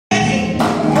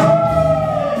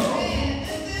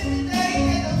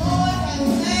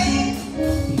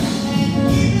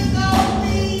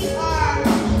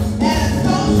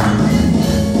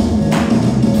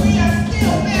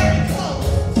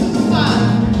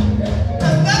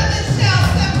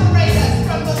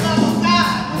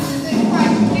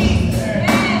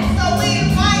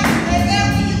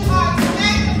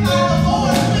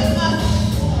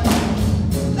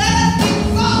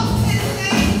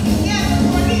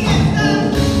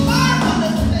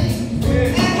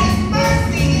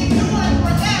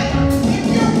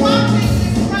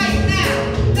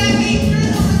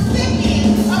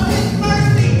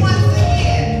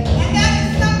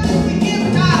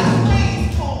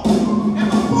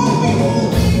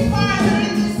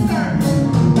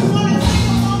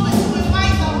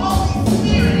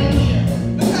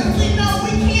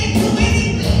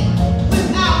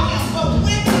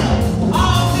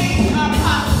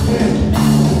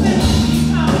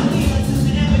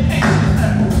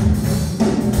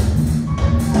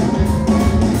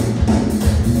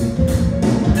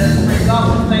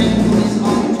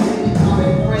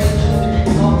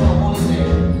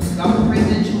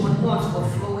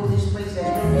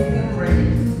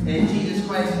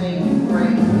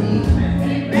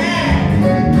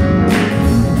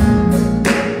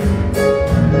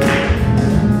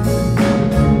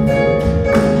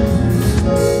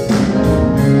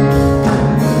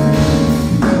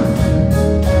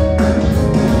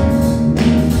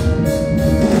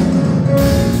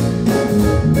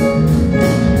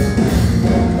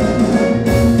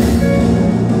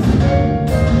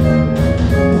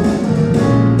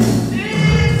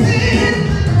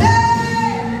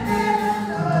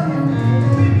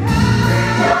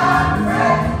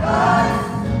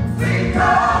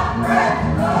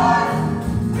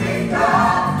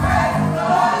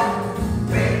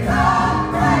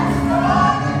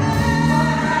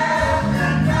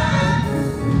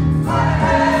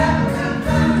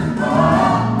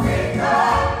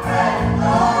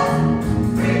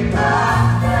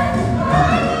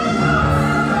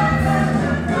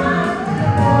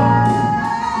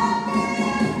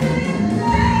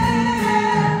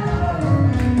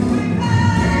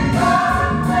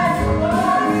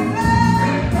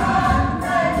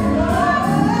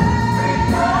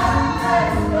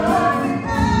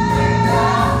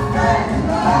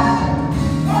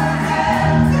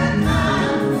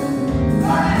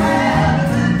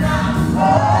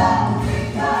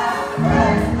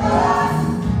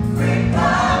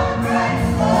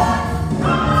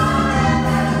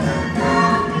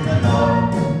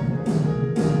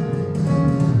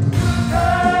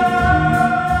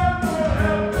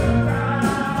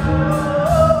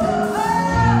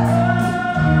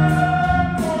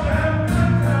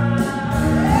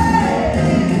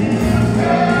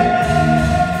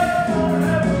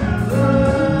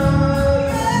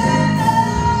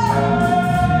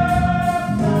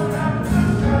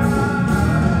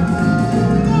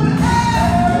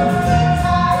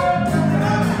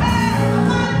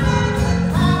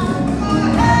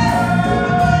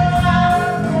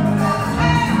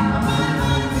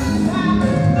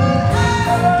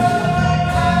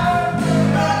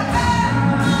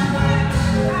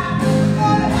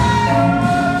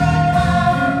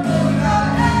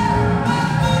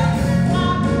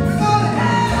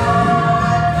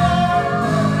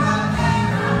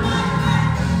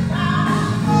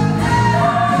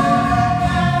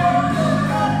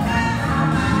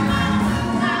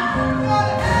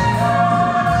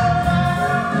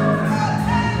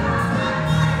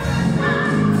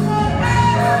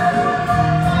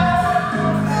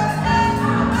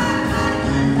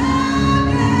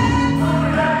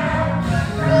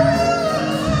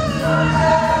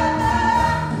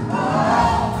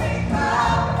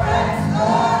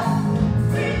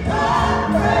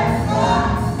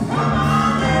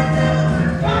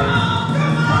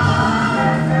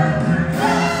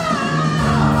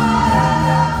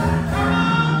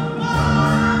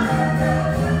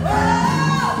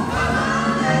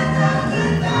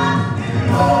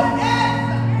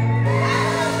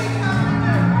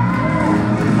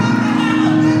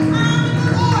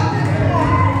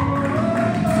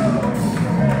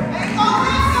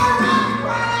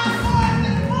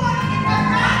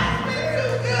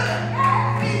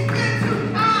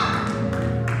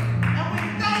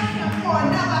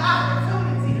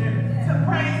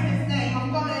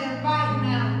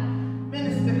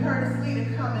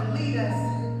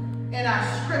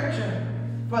scripture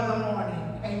for the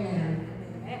morning. Amen.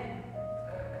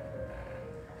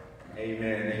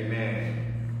 Amen,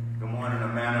 amen. Good morning,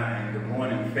 Amanah, and good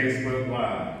morning, Facebook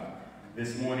Live.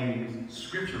 This morning's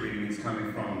scripture reading is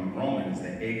coming from Romans, the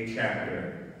 8th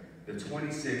chapter, the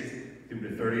 26th through the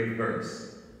 30th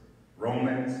verse.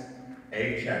 Romans,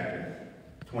 8th chapter,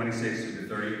 26 through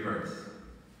the 30th verse.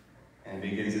 And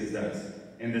begins as thus.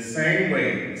 In the same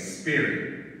way, the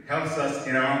Spirit helps us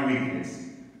in our weakness.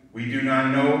 We do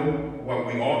not know what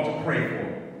we ought to pray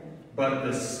for, but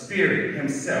the Spirit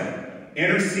himself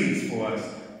intercedes for us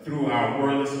through our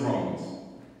wordless groans.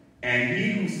 And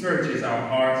he who searches our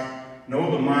hearts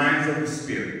knows the minds of the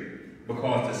Spirit,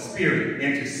 because the Spirit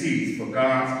intercedes for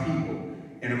God's people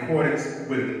in accordance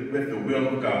with the will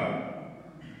of God.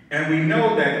 And we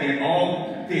know that in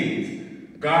all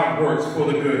things God works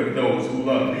for the good of those who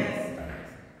love him,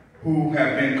 who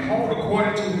have been called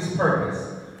according to his purpose.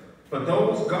 For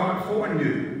those God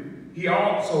foreknew, he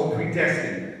also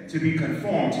predestined to be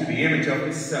conformed to the image of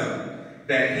his Son,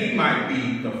 that he might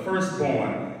be the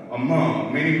firstborn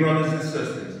among many brothers and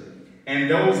sisters. And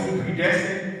those he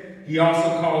predestined, he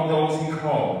also called. Those he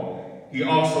called, he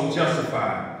also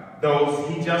justified. Those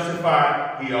he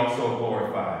justified, he also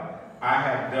glorified. I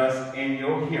have thus in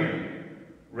your hearing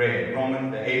read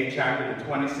Romans, the 8th chapter, the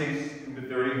 26th through the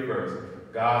 30th verse.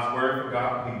 God's word for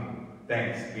God's people.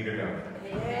 Thanks be to God.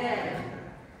 Amen.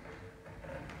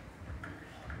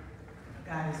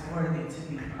 God is worthy to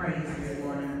be praised this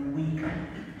morning. We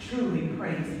truly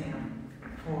praise him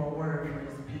for a word for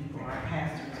his people. Our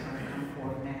pastor is going to come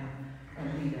forth now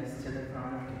and lead us to the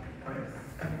throne of praise.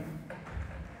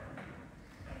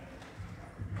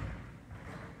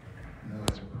 No,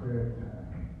 it's prayer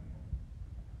time.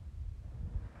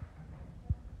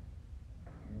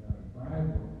 You know, the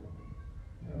Bible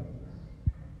tells us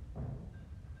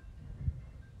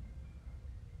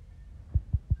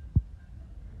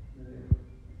that if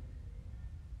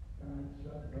God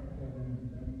shuts up heaven and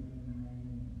doesn't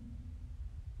rain,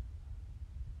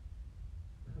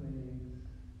 plagues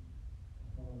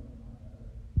fall upon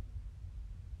earth,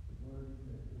 the word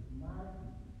says, if my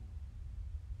people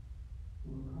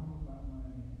who are called by my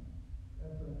name,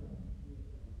 that's us,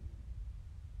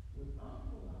 would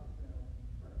humble ourselves and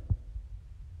pray.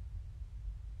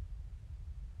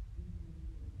 He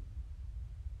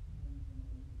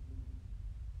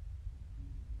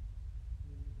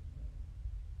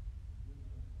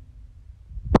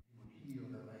will heal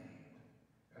the land.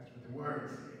 That's what the word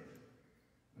says.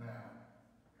 Now,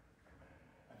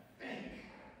 I think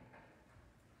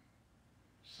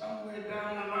somewhere down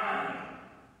the line,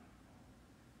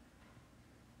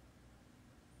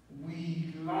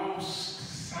 we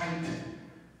lost sight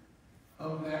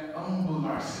of that humble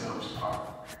ourselves part.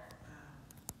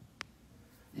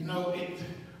 You know,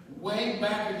 way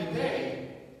back in the day,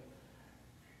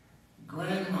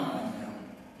 Grandma and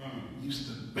them used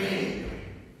to beg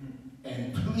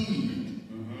and plead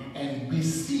and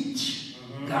beseech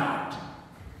God.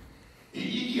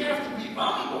 You have to be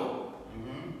humble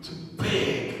to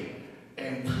beg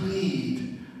and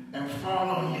plead and fall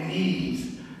on your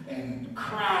knees and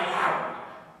cry out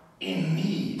in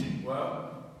need. Well,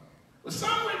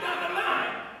 somewhere down the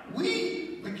line,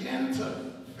 we began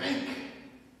to think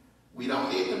we don't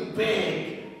need to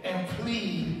beg and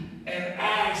plead and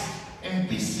ask and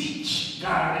beseech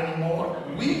God anymore.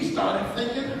 We started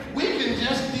thinking we can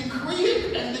just decree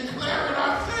it and declare it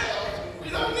ourselves. We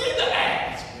don't need to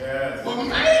ask. Yes. Well,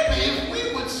 maybe if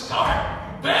we would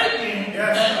start begging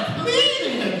and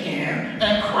pleading again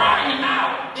and crying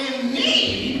out in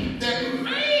need, then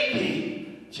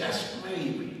maybe, just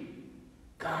maybe,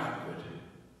 God would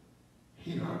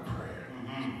hear our prayer.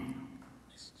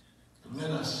 Let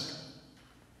us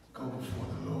go before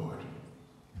the Lord.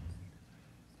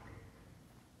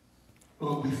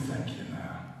 Lord, we thank you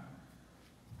now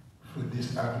for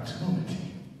this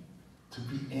opportunity to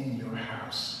be in your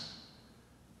house.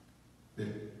 There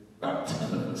are about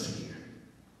 10 of us here.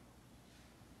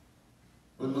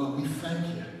 But Lord, we thank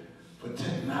you for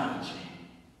technology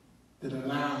that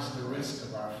allows the rest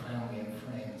of our family and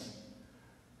friends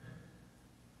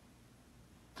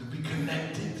to be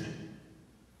connected.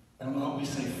 And Lord, we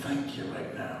say thank you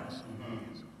right now.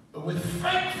 But we're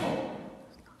thankful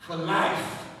for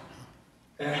life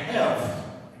and health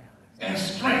and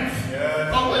strength.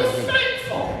 Yes. But we're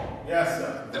thankful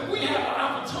That we have an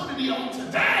opportunity on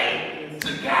today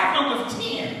to gather with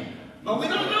 10. But we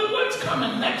don't know what's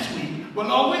coming next week. But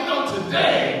Lord, we know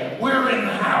today we're in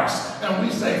the house and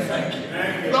we say thank you.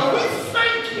 Thank you. Lord, we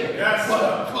thank you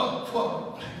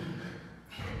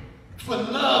for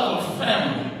love of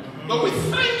family. But we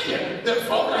thank you that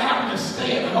folk are having to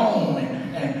stay at home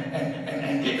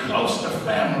and get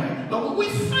family. Lord, we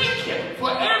thank you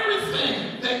for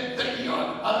everything that you're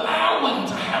allowing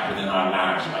to happen in our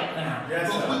lives right now.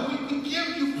 Yes, sir. Lord, we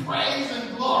give you praise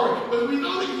and glory, but we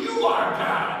know that you are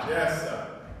God. Yes, sir.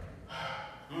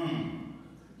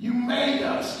 You made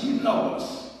us. You know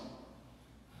us.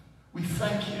 We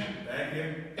thank you. Thank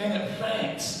you. In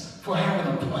advance for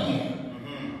having a plan.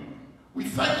 We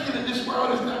thank you that this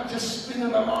world is not just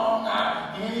spinning along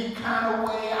any kind of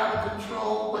way out of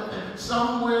control, but that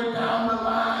somewhere down the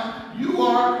line, you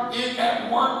are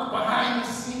at work behind the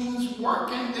scenes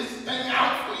working this thing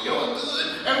out for your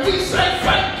good. And we say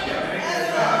thank you.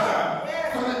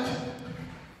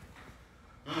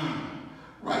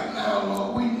 Right now,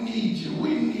 Lord, we need you. We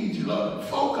need you, Lord.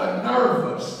 Folk are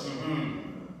nervous.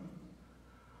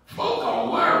 Folk are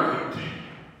worried.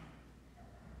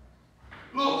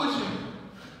 Lord, would you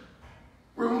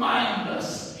remind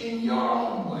us in your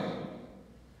own way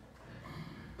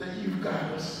that you've got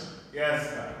us.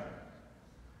 Yes, God.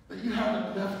 That you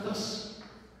haven't left us.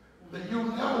 That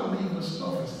you'll never leave us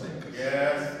nor forsake us.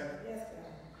 Yes.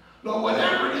 Lord,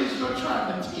 whatever it is you're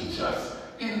trying to teach us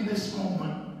in this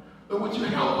moment, Lord, would you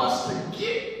help us to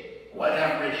get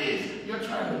whatever it is you're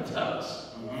trying to tell us.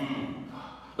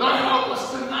 Lord, help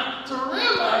us to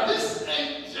realize this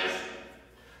ain't just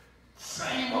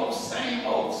same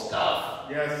old stuff.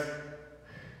 Yes.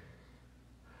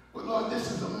 But Lord,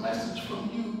 this is a message from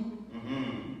you.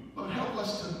 Lord, help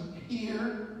us to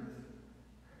hear,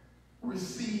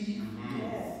 receive,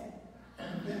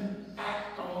 and then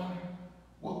act on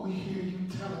what we hear you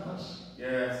telling us.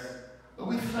 Yes.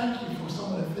 Lord, we thank you for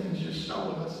some of the things you're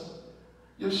showing us.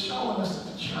 You're showing us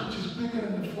that the church is bigger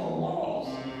than the four walls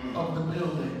of the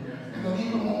building. And that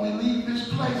even when we leave this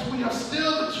place, we are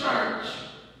still the church.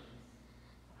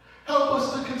 Help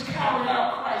us to carry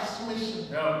out Christ's mission.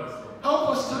 Help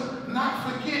us to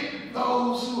not forget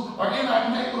those who are in our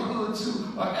neighborhoods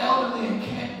who are elderly and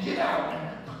can't get out.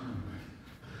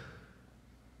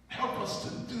 Help us to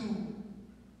do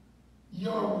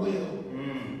your will.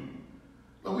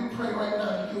 Lord, we pray right now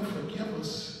that you'll forgive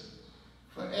us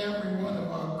for every one of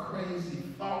our crazy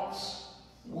thoughts,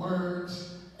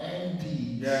 words, and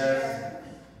deeds. Yes.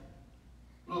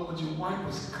 Lord, would you wipe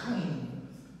us clean?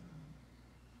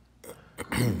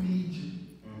 We need you.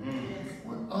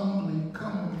 We're humbly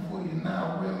coming before you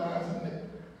now, realizing that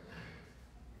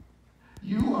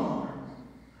you are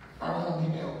our only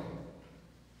help.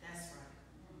 That's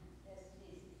right.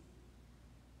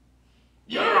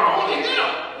 You're our only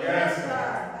help. Yes.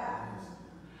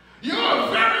 You're a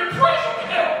very present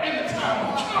help in the time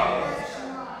of trouble.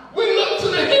 We look to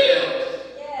the hills.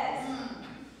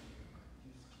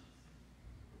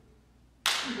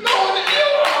 Knowing that you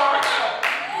are our help.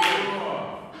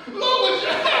 Lord, would you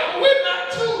help? We're not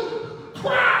too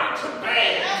proud to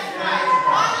beg.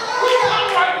 We come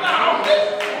right now on this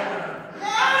morning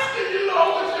asking you, Lord,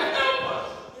 would you help us?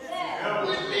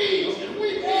 We need you. We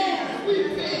need you. We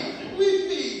need you. We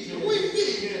need you. We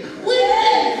need you. We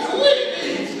need you. We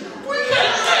need you. We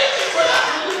can't make it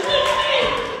without you. We need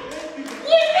you.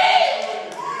 We need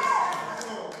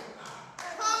you.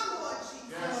 Come, Lord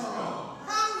Jesus.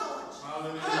 Come, Lord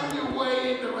Jesus. Have your way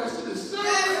in the rest of the service.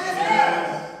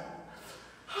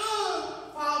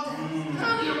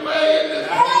 Have your way in this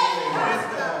place.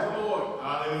 Lord.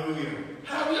 Hallelujah.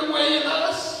 Have your way in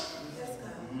us. Yes,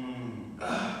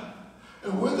 God.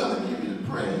 And we're going to give you the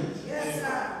praise. Yes,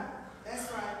 sir. That's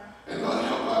right. And Lord,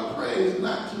 help our praise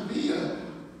not to be a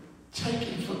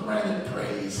taken for granted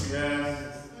praise.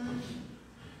 Yes.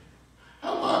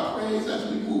 Help our praise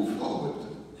as we move forward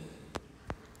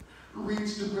to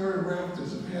reach the very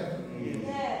rafters of heaven.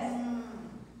 Yes.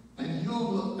 And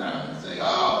you'll look down and say,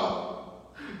 oh,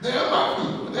 they're my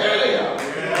people. There they are.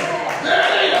 Yes. There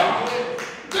they are.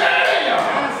 There they are.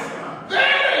 Yes.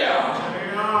 There they are. There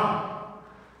you go.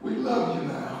 We love you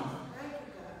now. Thank you,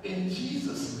 God. In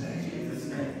Jesus' name. Jesus'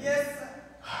 name. Yes, sir.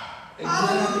 Amen.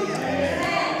 Hallelujah.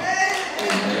 Amen.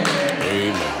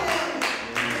 Amen.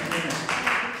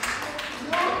 You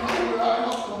all know where our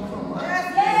help come from, right?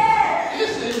 Yes.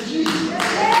 It's in Jesus.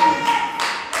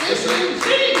 It's in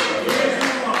Jesus.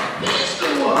 He's the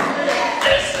one.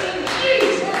 It's in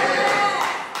Jesus.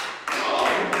 Oh,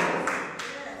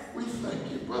 we thank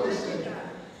you, brother. Thank you.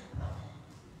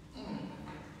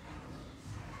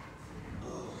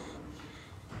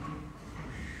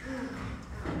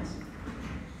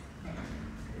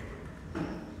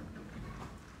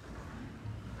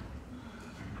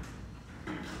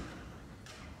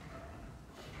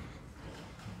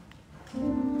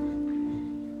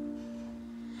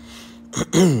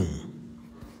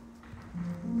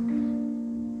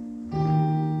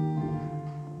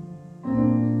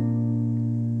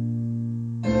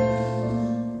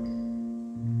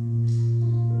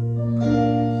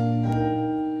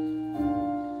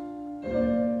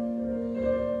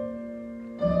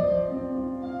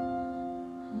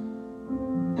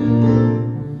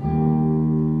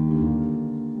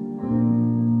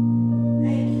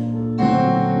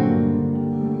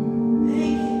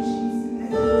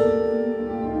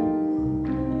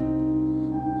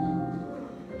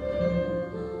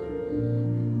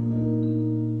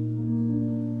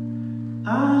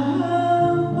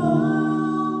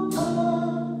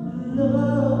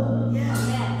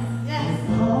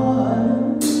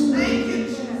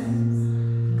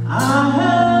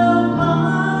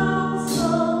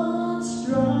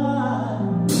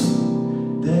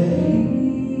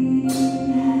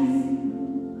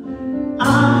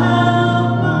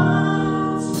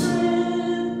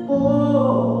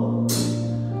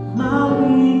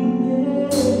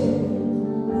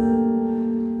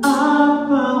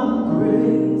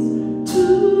 Grace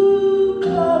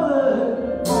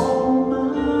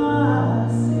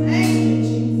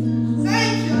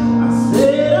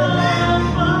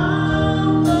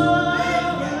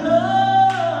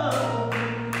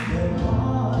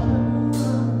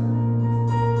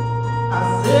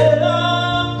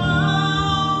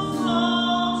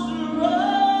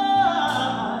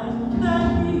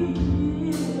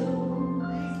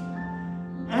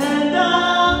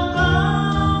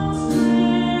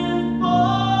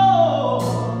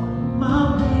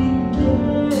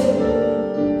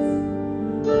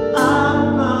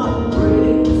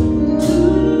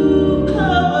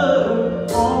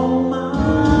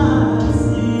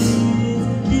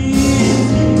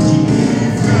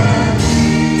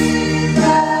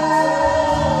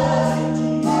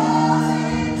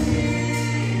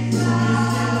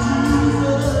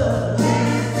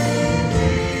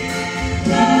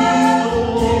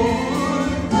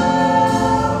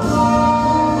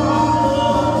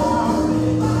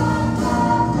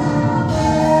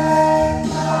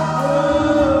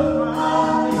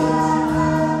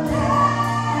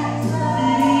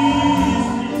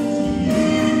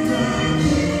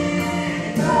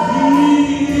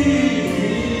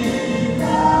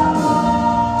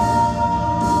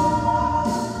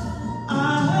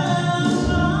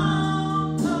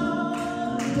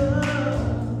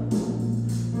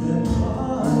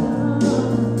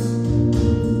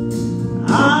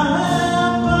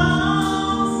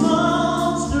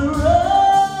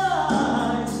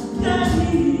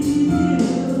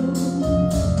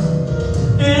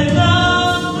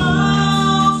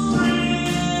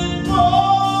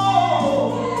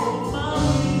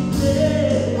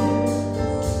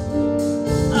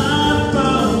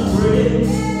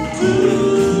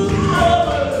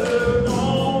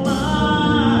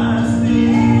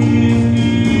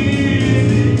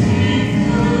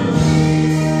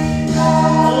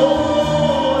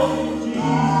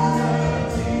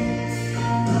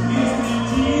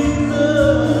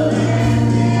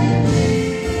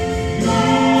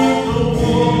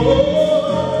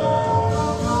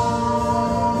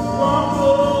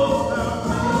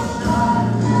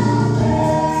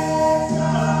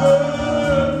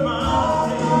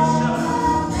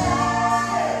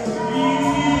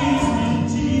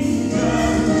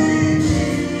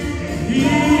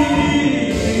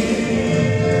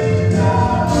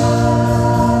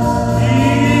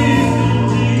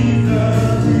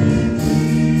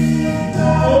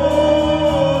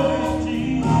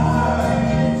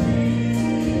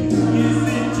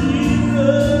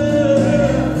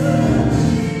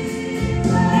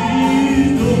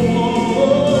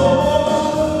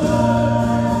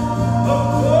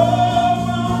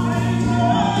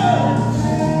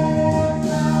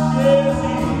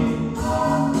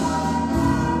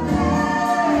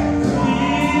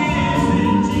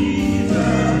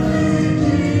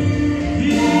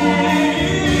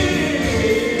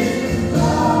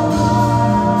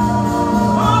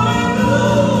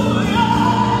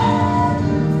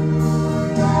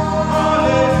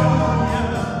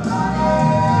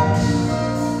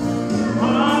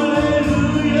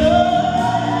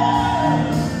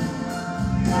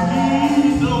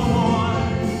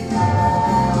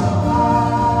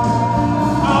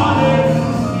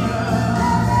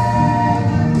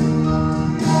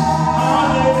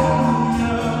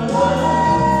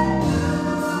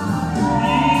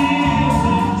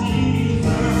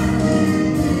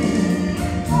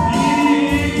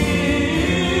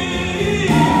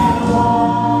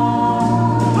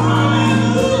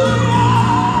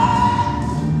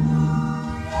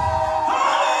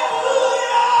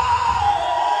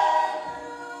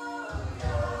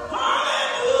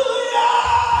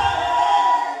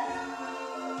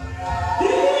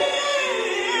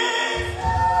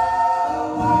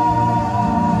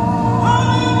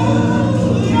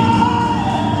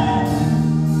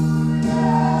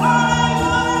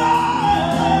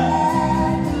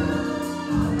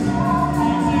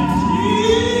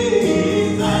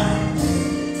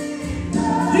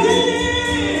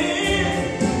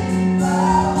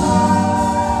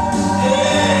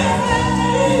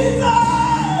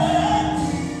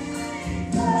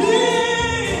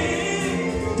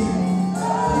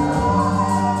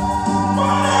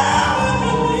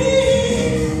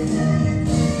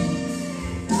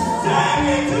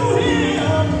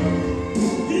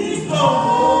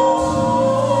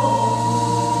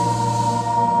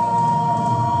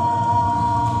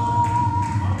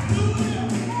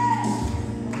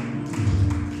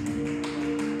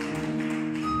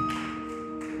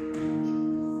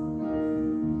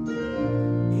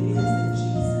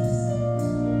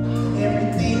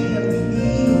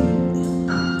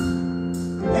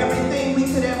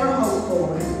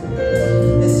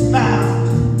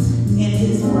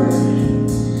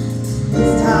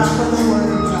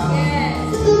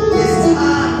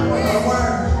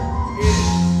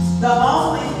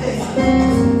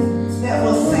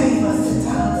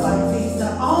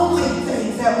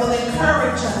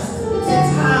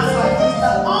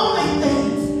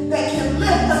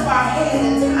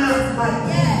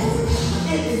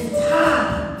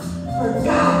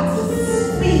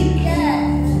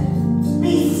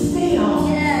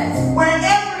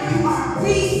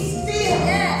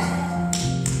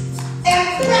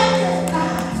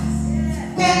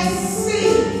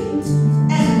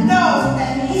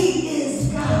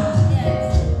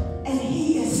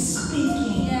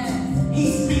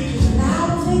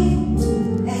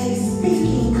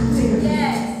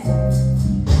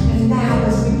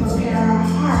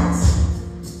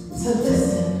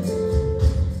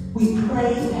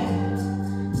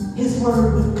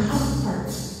would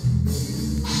comfort,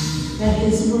 that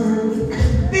his word would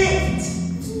convict,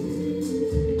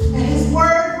 that his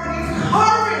word would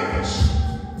encourage,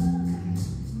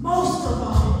 most of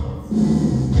all,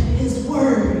 that his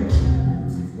word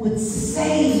would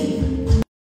save.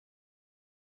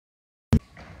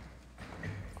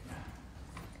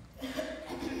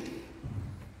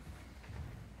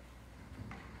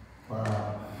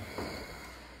 Wow.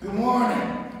 Good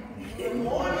morning. Good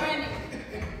morning.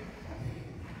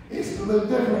 It's a little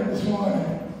different this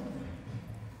morning,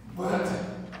 but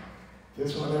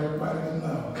just want everybody to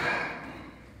know,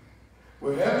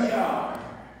 wherever you are,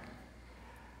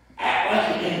 act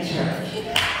like you're in church.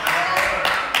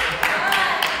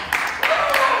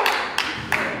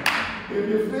 If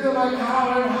you feel like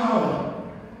holler, holler.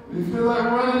 If you feel like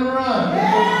run, run.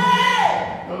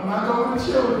 Don't knock over the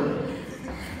children.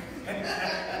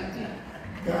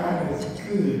 God is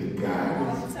good.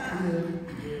 God is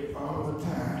good all the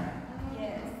time.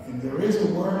 Yes. And there is a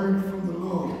word from the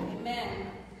Lord. Amen.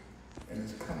 And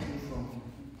it's coming from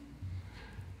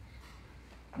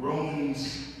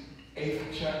Romans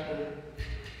 8th chapter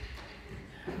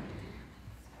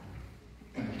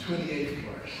and the 28th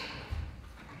verse.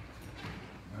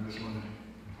 I just want to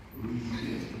read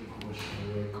this portion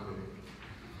real quick.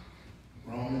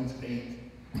 Romans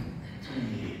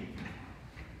 8:28.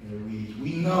 And it reads,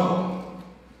 "We know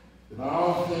that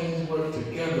all things work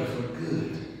together for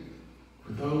good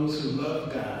for those who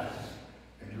love God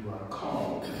and who are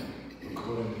called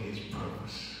according to his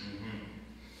purpose."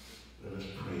 Let us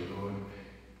pray, Lord.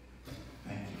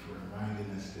 Thank you for reminding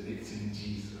us that it's in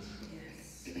Jesus.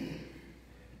 Yes.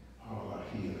 All our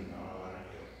healing, all our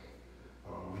help,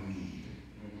 all we need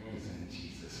is in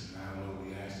Jesus. And now, Lord,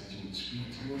 we ask that you would speak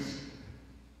to us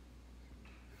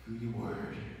through your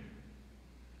word.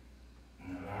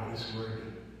 And allow this word to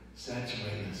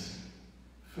saturate us,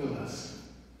 fill us,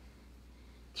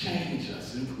 change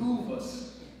us, improve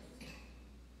us,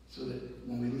 so that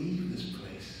when we leave this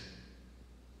place,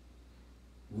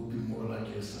 we'll be more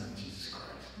like your Son, Jesus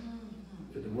Christ.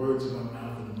 That the words of my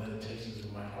mouth and the meditations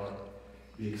of my heart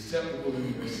be acceptable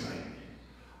in your sight.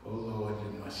 O Lord,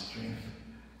 you're my strength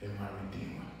and my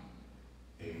Redeemer.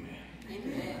 Amen.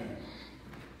 Amen.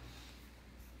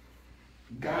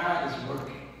 God is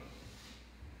working.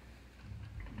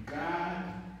 God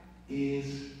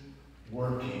is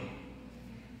working.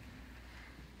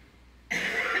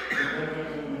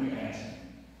 Let me ask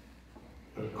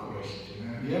a question.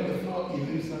 Have you ever thought you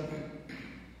knew something,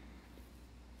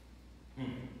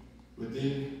 but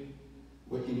then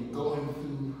what you were going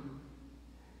through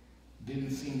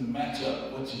didn't seem to match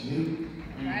up what you knew?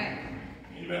 Right.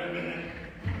 You ever been there?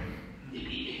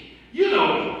 You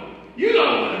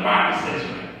know what the Bible says,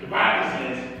 right? The Bible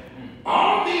says,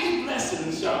 all these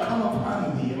blessings shall come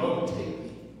upon thee and overtake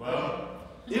thee. Well,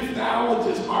 if thou wilt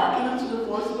just hearken unto the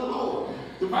voice of the Lord.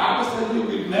 The Bible says you'll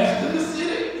be blessed in the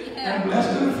city and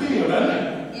blessed in the field, doesn't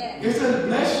it? Yeah. It says,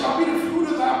 blessed shall be the fruit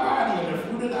of thy body and the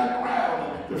fruit of thy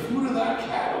ground and the fruit of thy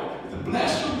cattle. The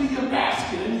blessed will be your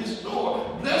basket and your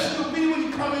store. Blessed will be when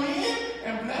you're coming in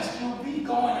and blessed will be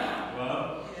going out.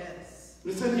 Well, Yes.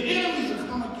 It says your enemies will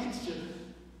come against you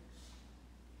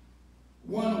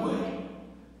one way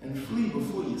and flee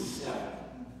before you 7.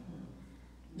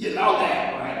 You know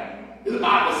that, right? The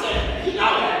Bible says that. You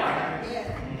know that, right?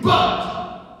 Yeah. But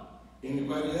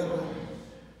anybody ever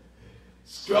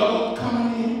struggle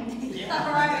coming in Yeah.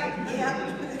 All right.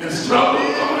 Yeah. and struggle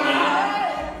coming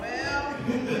out? Well,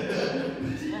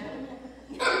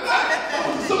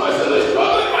 Somebody said they're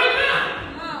struggling right now.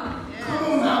 Come on.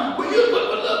 Come on now. But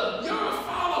look, you're a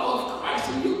follower of Christ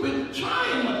and you've been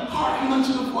trying to hearken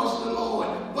unto the voice of the Lord.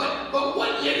 But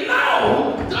what you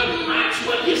know doesn't match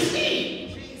what you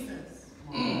see. Jesus.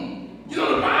 You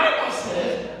know, the Bible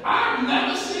says, I've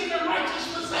never seen the righteous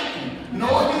forsaken,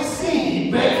 nor his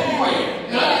seed beg for bread.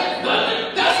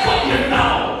 That's what you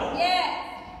know. Yeah.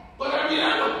 But I mean, I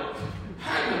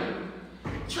had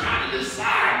to try to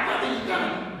decide whether you're going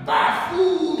to buy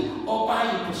food or buy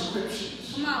your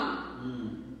prescriptions. Come on.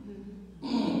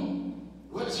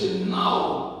 What you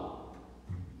know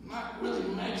not really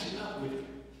matching up with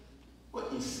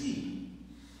what you see.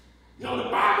 You know, the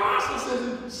Bible also says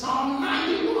in Psalm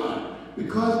 91,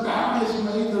 because thou hast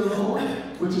made the Lord,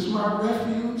 which is my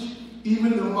refuge,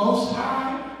 even the Most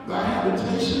High, thy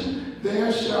habitation,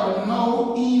 there shall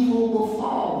no evil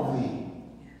befall thee,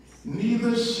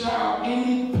 neither shall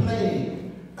any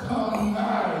plague come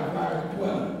nigh thy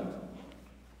dwelling.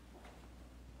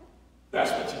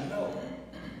 That's what you know.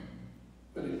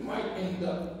 But it might end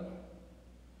up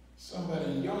somebody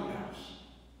in your house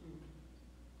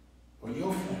or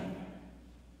your family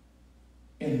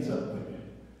ends up with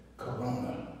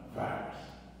corona.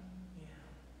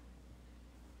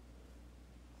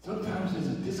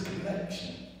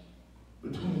 connection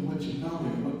between what you know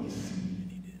and what you see.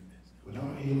 But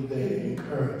I'm here today to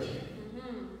encourage you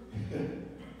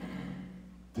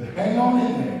to hang on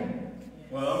in there.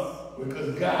 Well,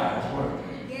 because God is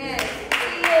working. Yes,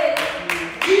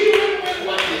 He is. Even when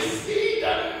what you see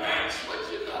doesn't match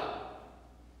what you know,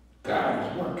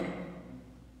 God is working.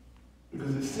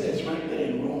 Because it says right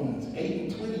there in Romans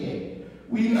 8:28,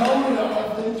 we know that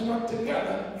all things work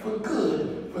together for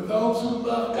good for those who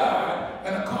love God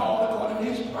and are called according to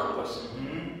His purpose.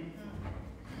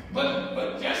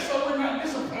 But just so we're not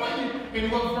disappointed in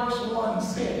what verse 1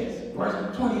 says,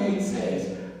 verse 28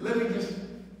 says, let me just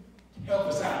help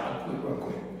us out real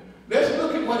quick. Let's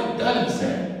look at what it doesn't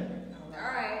say. All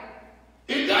right.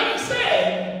 It doesn't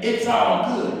say it's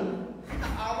all good.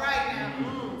 All right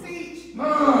now. Teach. No.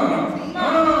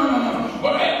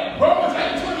 But Romans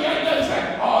 8:28 doesn't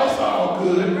say, oh, it's all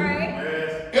good. Right.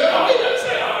 It doesn't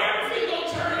say, oh, everything's going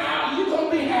to turn out, you're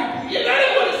going to be happy. That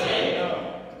ain't what it says.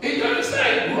 It doesn't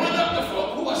say, run up to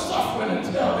folk who are suffering and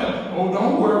tell them, oh,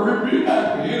 don't worry, be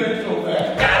happy. It ain't so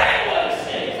bad. That ain't what it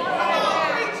says.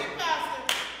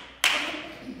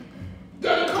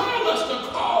 Doesn't call us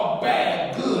to call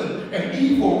bad good and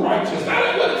evil righteous. That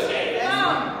ain't what it says.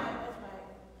 No.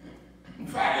 In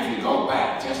fact, if you go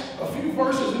back just a few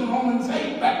verses in Romans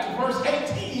 8, back to verse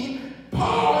 18,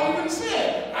 Paul even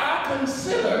said, I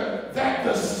consider that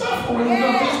the sufferings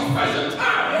of this present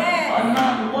time are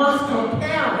not worth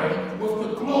comparing with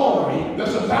the glory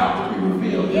that's about to be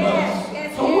revealed in us.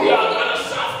 So we are going to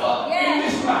suffer in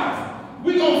this life.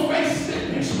 We're going to face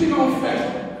sickness. We're going to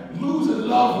face losing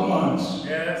loved ones.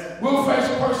 yes. We'll face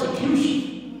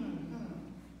persecution.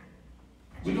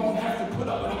 We're going to have to put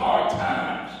up with hard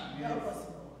times. Help us,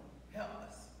 Lord. Help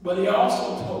us. But he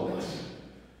also told us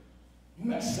in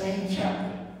that same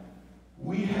chapter,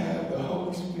 we have the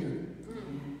Holy Spirit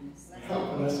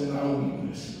helping us in our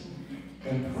weakness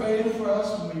and praying for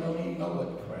us when we don't even know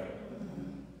what to pray.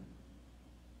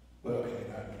 Well, okay,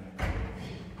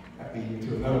 I lead you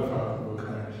to another part of the book.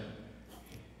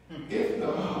 If the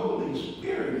Holy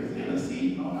Spirit is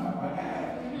interceding on our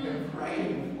behalf and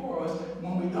praying for us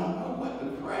when we don't know what to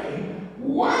pray,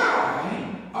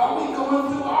 why are we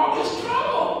going through all this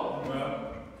trouble?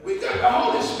 Well, We got the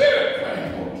Holy Spirit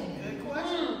praying for us. Good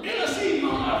question. Interceding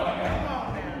on our behalf. Come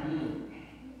on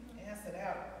now. Answer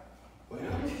that. Well,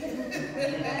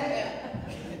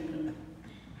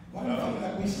 one thing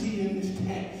that we see in this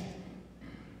text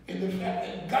is the fact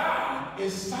that God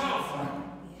is sovereign.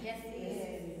 Yes, He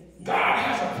is. God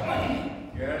has a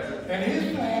plan. yes. And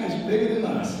His plan is bigger than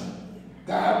us.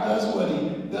 God does what He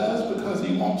does because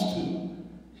He wants to.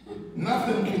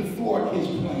 Nothing can thwart His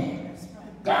plan.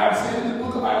 God said in the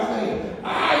book of Isaiah,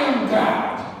 I am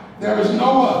God. There is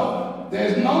no other. There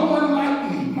is no one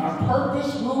like me. My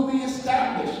purpose will be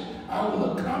established. I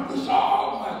will accomplish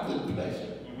all my good pleasure.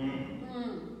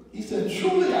 He said,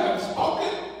 truly I have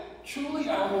spoken. Truly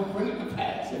I will bring it to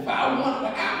pass. If I want it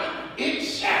to happen, it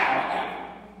shall happen.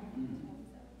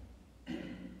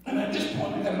 And at this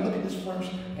point, we've got to look at this verse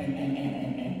and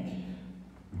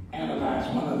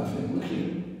analyze one other thing. Look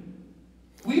here.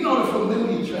 We know the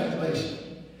familiar translation.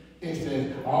 It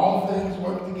says, all things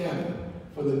work together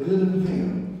for the good of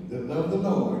them that love the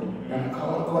Lord and are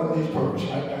called according to His purpose.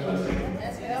 Right? That's what it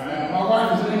says. That's My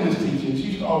wife is an English teacher, and she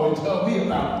used to always tell me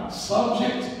about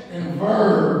subject and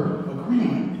verb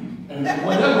agreement. And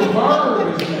whatever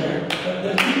verb is there,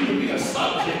 there needs to be a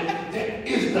subject that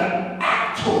is the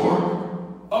actor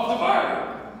of the verb.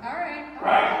 all right.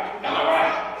 Right? Am I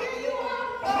right? Here you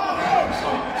are. So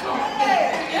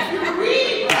if you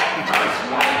read that verse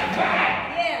like that,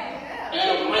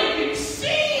 Yeah. it'll make it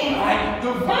seem like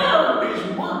the verb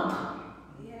is work.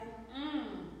 Yeah.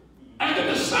 And that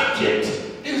the subject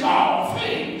is all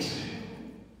things.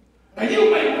 And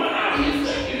you may run out here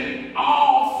thinking that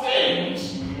all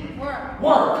things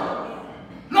work.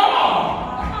 No.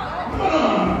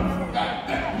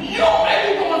 You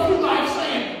may be going through life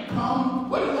saying, come,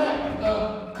 what is that?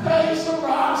 Que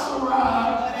sera, sera,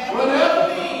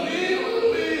 whatever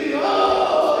will be,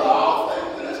 all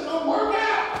things that's going to work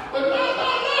out. But no,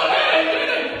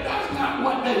 that's not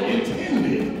what they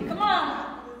intended. Come on.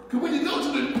 Because when you go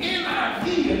to the NIV,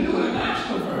 the New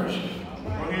International Version,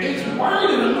 it's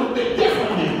worded a little bit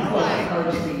differently than what I've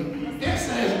heard seen. It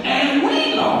says, and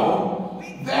we know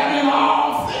that in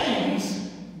all things,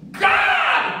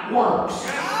 God works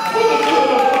for the good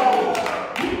of those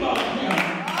who love Him.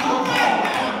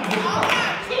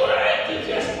 So it ain't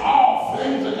just all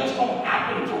things are just going to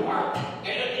happen to work.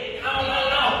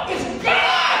 No. It's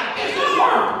God is at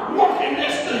work, working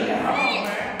this thing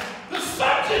out. The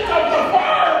subject of the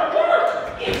verb work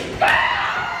is God.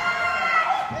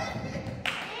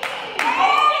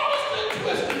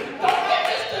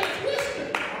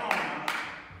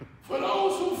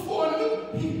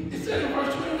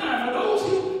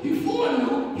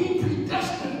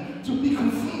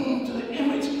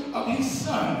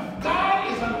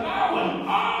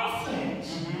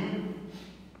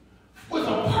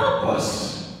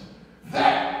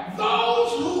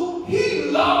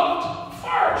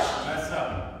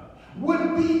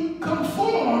 would be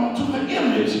conformed to the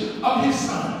image of his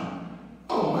son.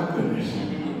 Oh my goodness.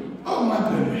 Oh my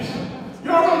goodness.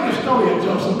 Y'all remember the story of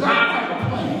Joseph? God had a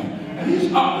plan, and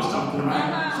he's up to something,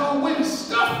 right? So when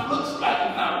stuff looks like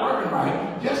it's not working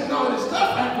right, just know that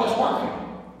stuff ain't what's working.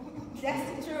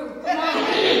 That's the truth.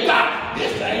 God,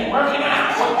 this ain't working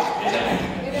out.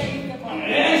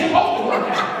 It ain't supposed to work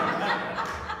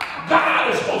out.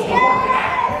 God is supposed to work it out.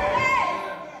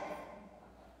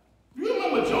 You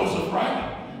remember Joseph,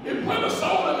 right? His brother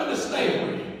sold him into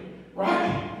slavery,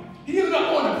 right? He ended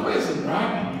up going to prison,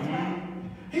 right?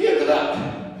 He ended up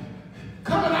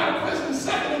coming out of prison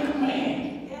second in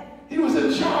command. He was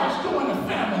in charge during the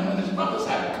famine when his brothers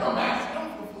had to come ask him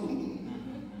for food.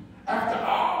 After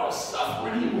all the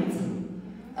suffering he went through,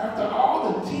 after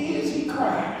all the tears he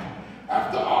cried,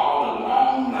 after all the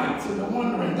long nights and the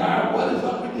wondering, God, what is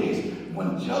up with this?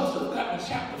 When Joseph got to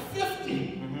chapter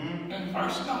 50 and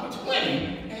verse number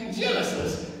 20 in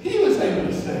Genesis, he was able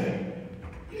to say,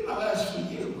 you know, as for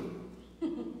you,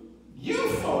 you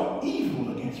thought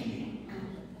evil against me,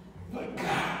 but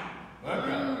God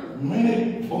meant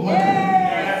it for my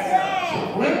good.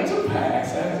 To bring to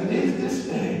pass, as it is this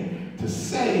day, to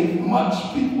save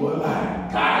much people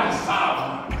alive. God is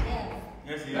sovereign.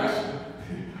 Yes, he is.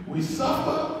 We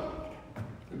suffer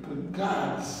because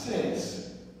God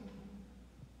says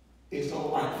it's all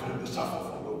right for them to suffer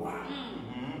for a little while.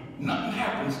 Nothing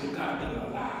happens that God doesn't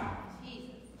allow.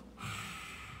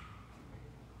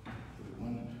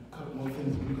 A couple more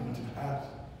things we're going to the house.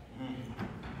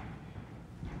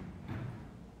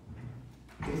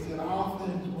 It said all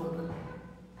things work.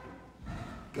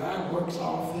 God works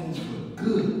all things for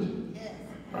good.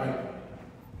 Right?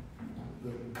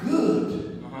 The good.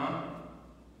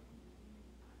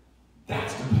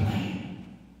 That's the plan.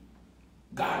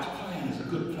 God's plan is a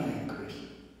good plan, Chris.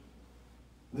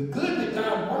 The good that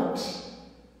God works,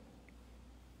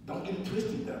 don't get it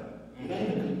twisted though. It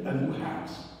ain't a new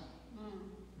house.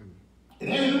 It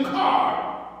ain't a new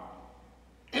car.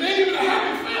 It ain't even a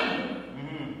happy family.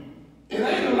 It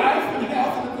ain't a life and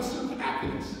health and the pursuit of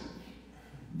happiness.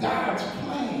 God's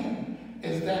plan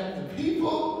is that the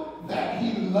people that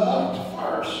he loved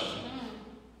first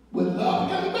would love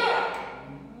him back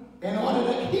in order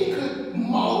that he could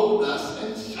mold us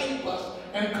and shape us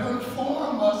and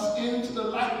conform us into the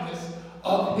likeness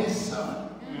of his son.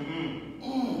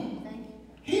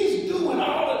 He's doing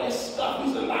all of this stuff.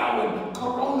 He's allowing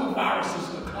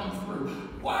coronaviruses to come through.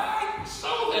 Why?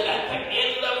 So that at the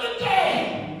end of the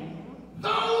day,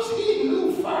 those he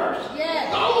knew first,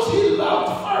 those he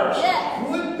loved first,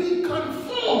 would be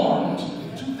conformed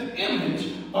to the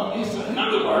image of his son. In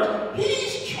other words,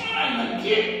 he's trying to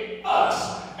get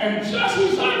us, and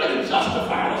he's already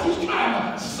justified us. He's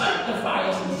trying to sanctify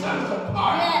us and set us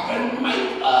apart and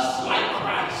make us like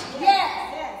Christ.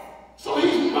 So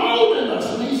he's molding us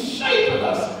and he's shaping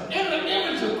us in the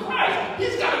image of Christ.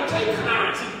 He's got to take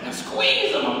currency and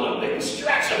squeeze him a little bit and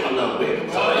stretch him a little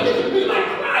bit so that he can be like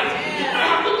Christ. You might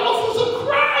have to go through some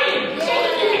crying so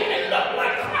that you can end up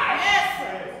like Christ.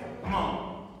 Come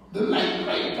on. The late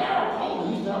great Darrell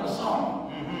Coleman used to have a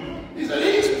song. He said,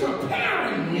 he's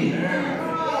preparing me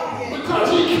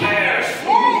because he cares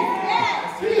for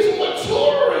me. He's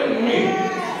maturing me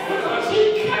because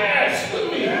he cares for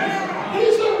me.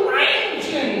 He's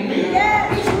arranging me.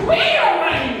 He's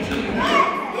rearranging me.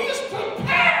 He's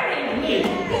preparing me.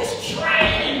 He's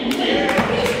training me.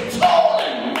 He's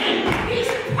tooling me.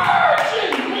 He's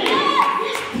purging me.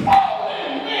 He's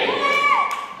pulling me.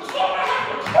 So I have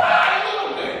to cry a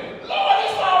little bit. Lord,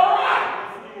 it's all right.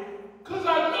 Because I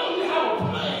know you have a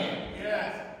plan.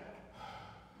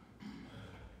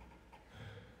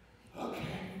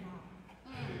 Okay.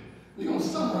 We're going to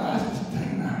summarize this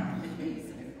thing now.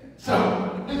 So,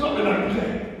 it's what we're going to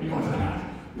play. We're going to the house.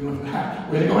 We're going to the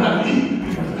house. We're going to eat.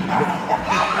 We're going to the house.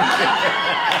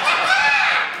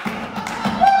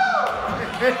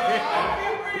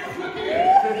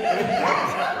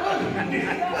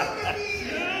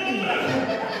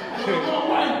 My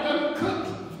wife done cooked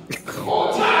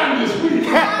 4 times this week.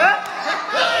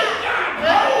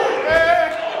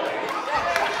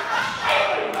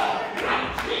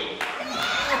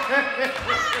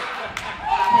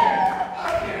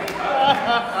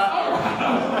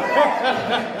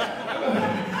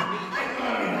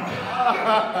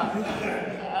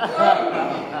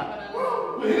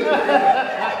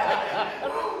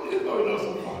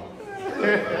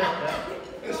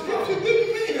 The scripture didn't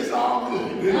mean it's all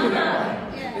good.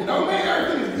 It don't mean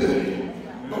everything is good.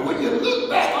 But when you look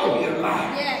back over your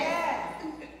life,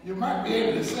 you might be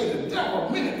able to say the devil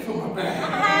meant it for my bad.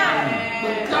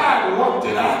 But God worked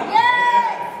it out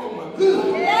for my good.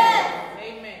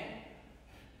 Amen.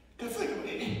 Because think of it.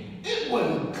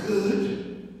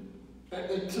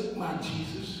 they took my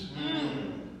Jesus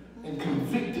and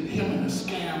convicted him in a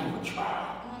scam of a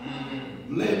trial,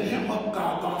 led him up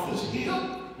Golgotha's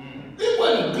hill. It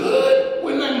wasn't good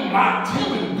when they mocked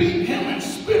him and beat him and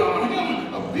spit on him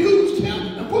and abused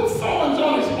him and put thorns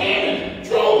on his head and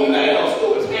drove nails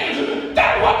through his hands. And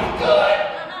that wasn't good.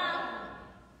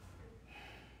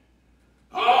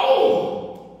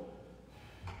 Oh,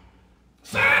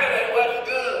 Saturday wasn't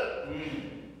good.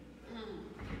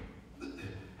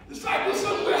 The disciples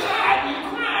somewhere hiding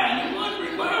and crying and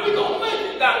wondering, well, how are we going to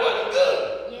make it? That wasn't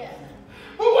good. Yeah.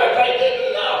 But what they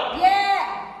didn't know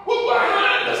Yeah. was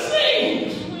behind the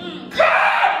scenes,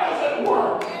 God was at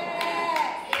work.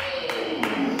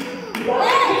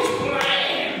 Working his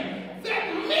plan that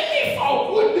many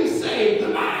folk would be saved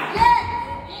alive.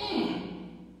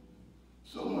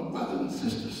 So my brothers and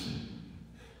sisters,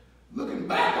 looking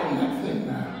back on that thing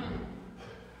now,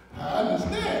 I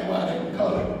understand why they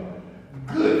call it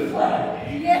Good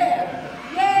Friday. Yeah.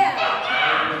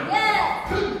 Yeah. Yeah.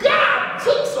 Because God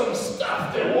took some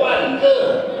stuff that wasn't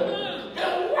good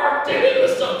and worked it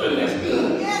into something that's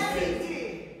good. Yes, he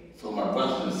did. So my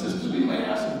brothers and sisters, we may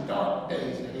have some dark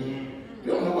days. We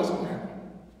don't know what's going to happen.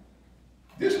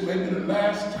 This may be the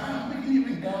last time we can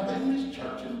even gather in this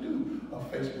church and do a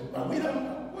Facebook Live. We don't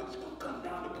know what's going to come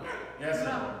down the pipe. Yes,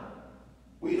 sir.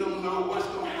 We don't know what's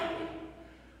going to happen.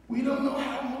 We don't know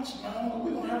how much longer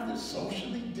we're going to have to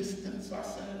socially distance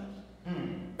ourselves.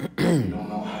 We don't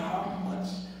know how much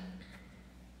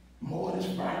more this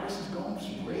virus is going to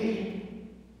spread.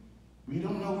 We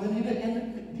don't know any of the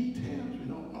intimate details. We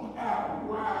don't know how,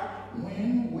 why,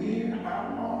 when, where,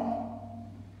 how long.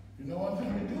 You know one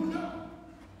thing we do know?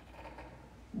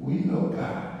 We know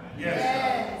God.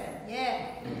 Yes,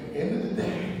 Yeah. At the end of the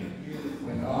day,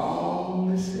 when all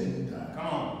is said and done, come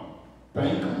on.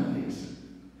 bank on this.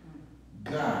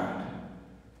 God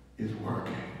is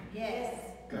working. Yes.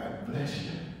 God bless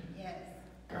you. Yes.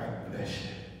 God bless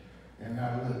you. And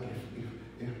now look,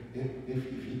 if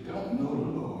you don't know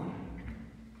the Lord,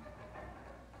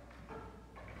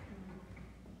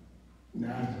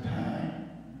 now's the time.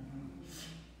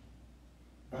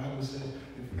 The Bible says,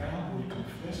 if thou would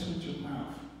confess with your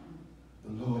mouth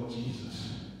the Lord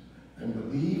Jesus and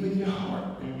believe in your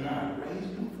heart that God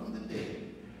raised him from the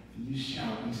dead, you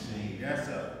shall be saved. Yes,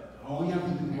 sir. All you have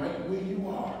to do right where you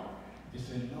are is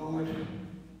say, Lord,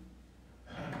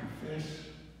 I confess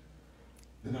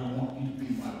that I want you to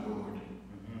be my Lord.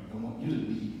 I want you to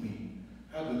lead me.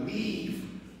 I believe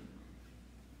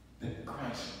that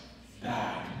Christ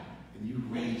died and you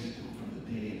raised him from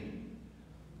the dead.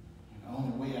 And the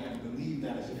only way I can believe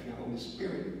that is if your Holy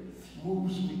Spirit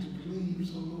moves me to believe.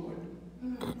 So, Lord,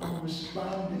 I'm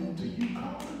responding to you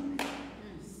calling me.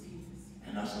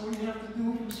 And that's all you have to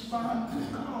do is respond to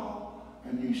the call,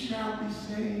 and you shall be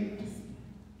saved.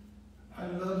 I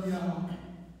love y'all.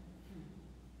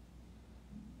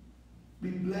 Be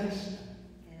blessed.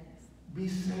 Yes. Be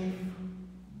safe.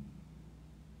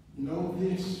 Know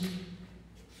this.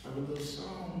 I have a little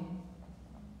song.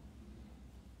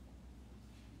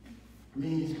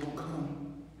 Means gonna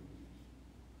come.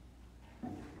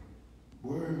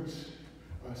 Words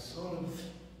are sort of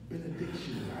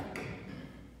benediction-like.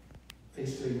 They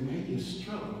say, may your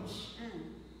struggles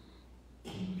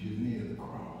keep you near the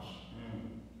cross.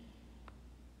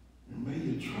 And may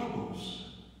your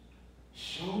troubles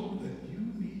show that you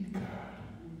need God.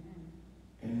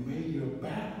 And may your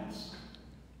battles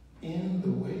end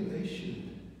the way they should.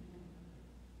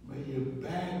 May your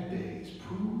bad days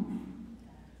prove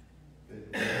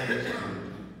that God is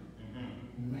good.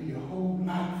 And may your whole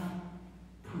life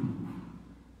prove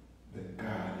that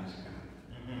God is good.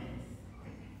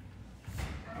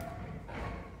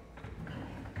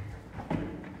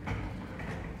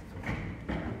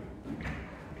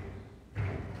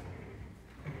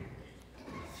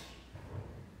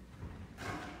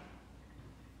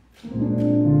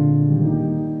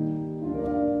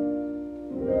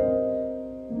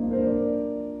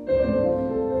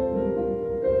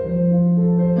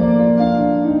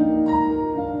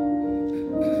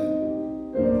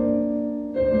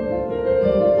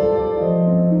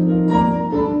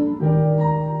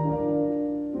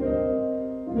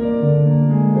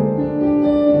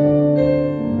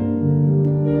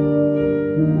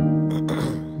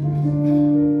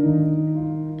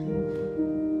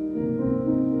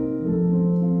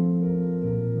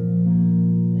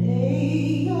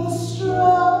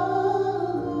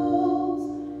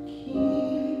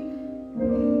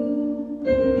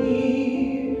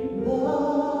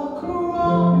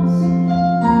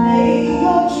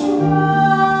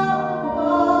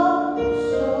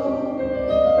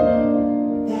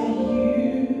 That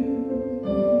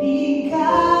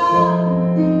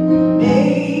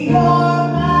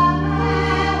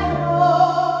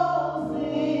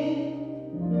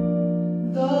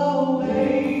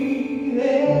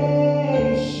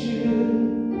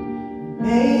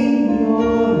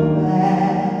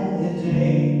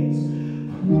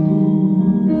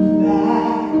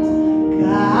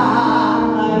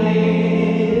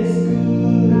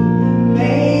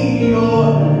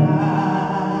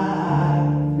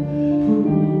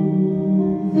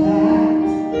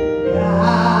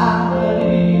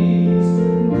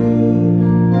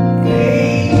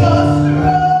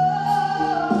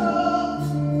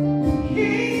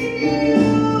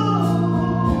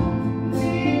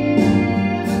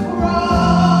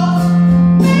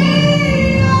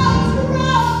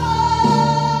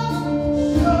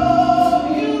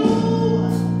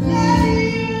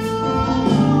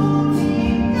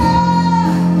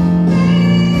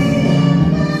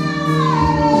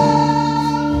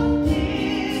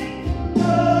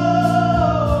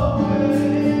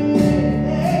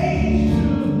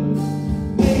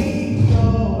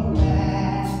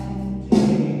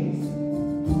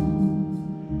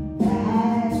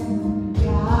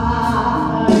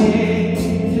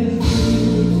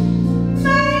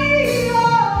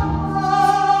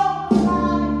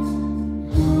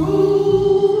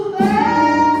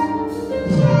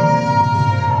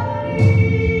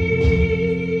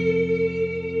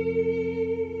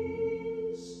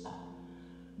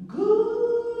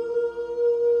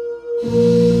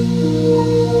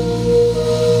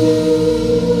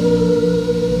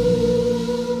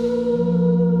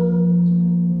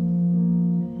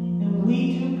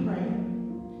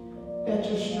that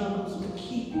your struggles will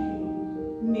keep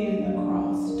you near the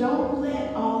cross. Don't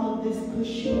let all of this push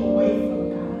you away from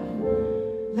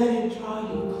God. Let it draw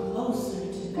you closer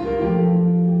to God.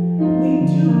 We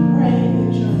do pray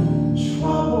that your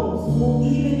troubles will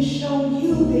even show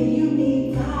you that you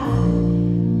need God.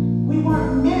 We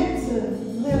weren't meant to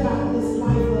live out this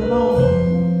life alone.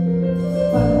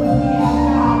 But when we have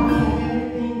God, we have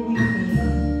everything we need.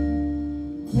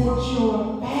 Let your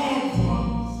bad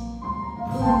days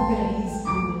prove that He's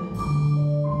good.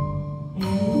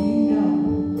 And you know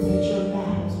that your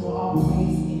battles will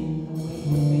always end the way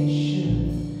that they should.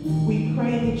 We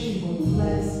pray that you will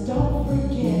bless. Don't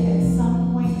forget at some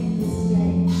point in this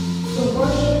day to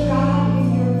worship God in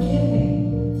your giving.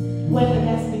 Whether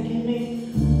that's the giving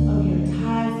of your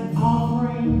tithes and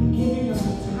offering, the giving of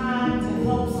your time to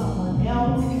help someone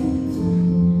else,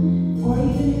 or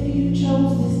even if you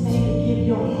chose this day to give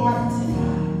your heart to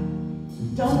God.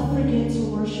 Don't forget to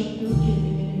worship through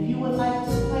giving. And if you would like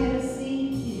to plant a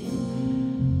seed here,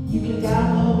 you can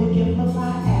download the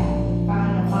Givelify app and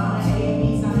find Amanah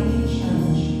AME Zion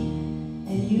Church,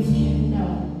 and you can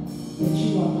know that you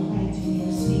are planting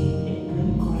your seed in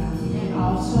good ground. You can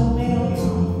also mail your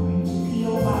offering to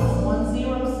P.O. Box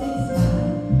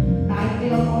 1069,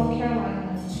 Knightdale, North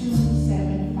Carolina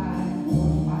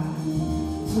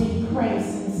 27545. We pray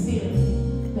sincerely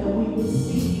that we will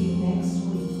see you next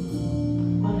week.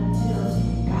 But until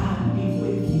then, God be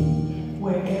with you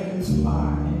wherever you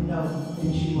are, and know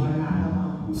that you are not alone.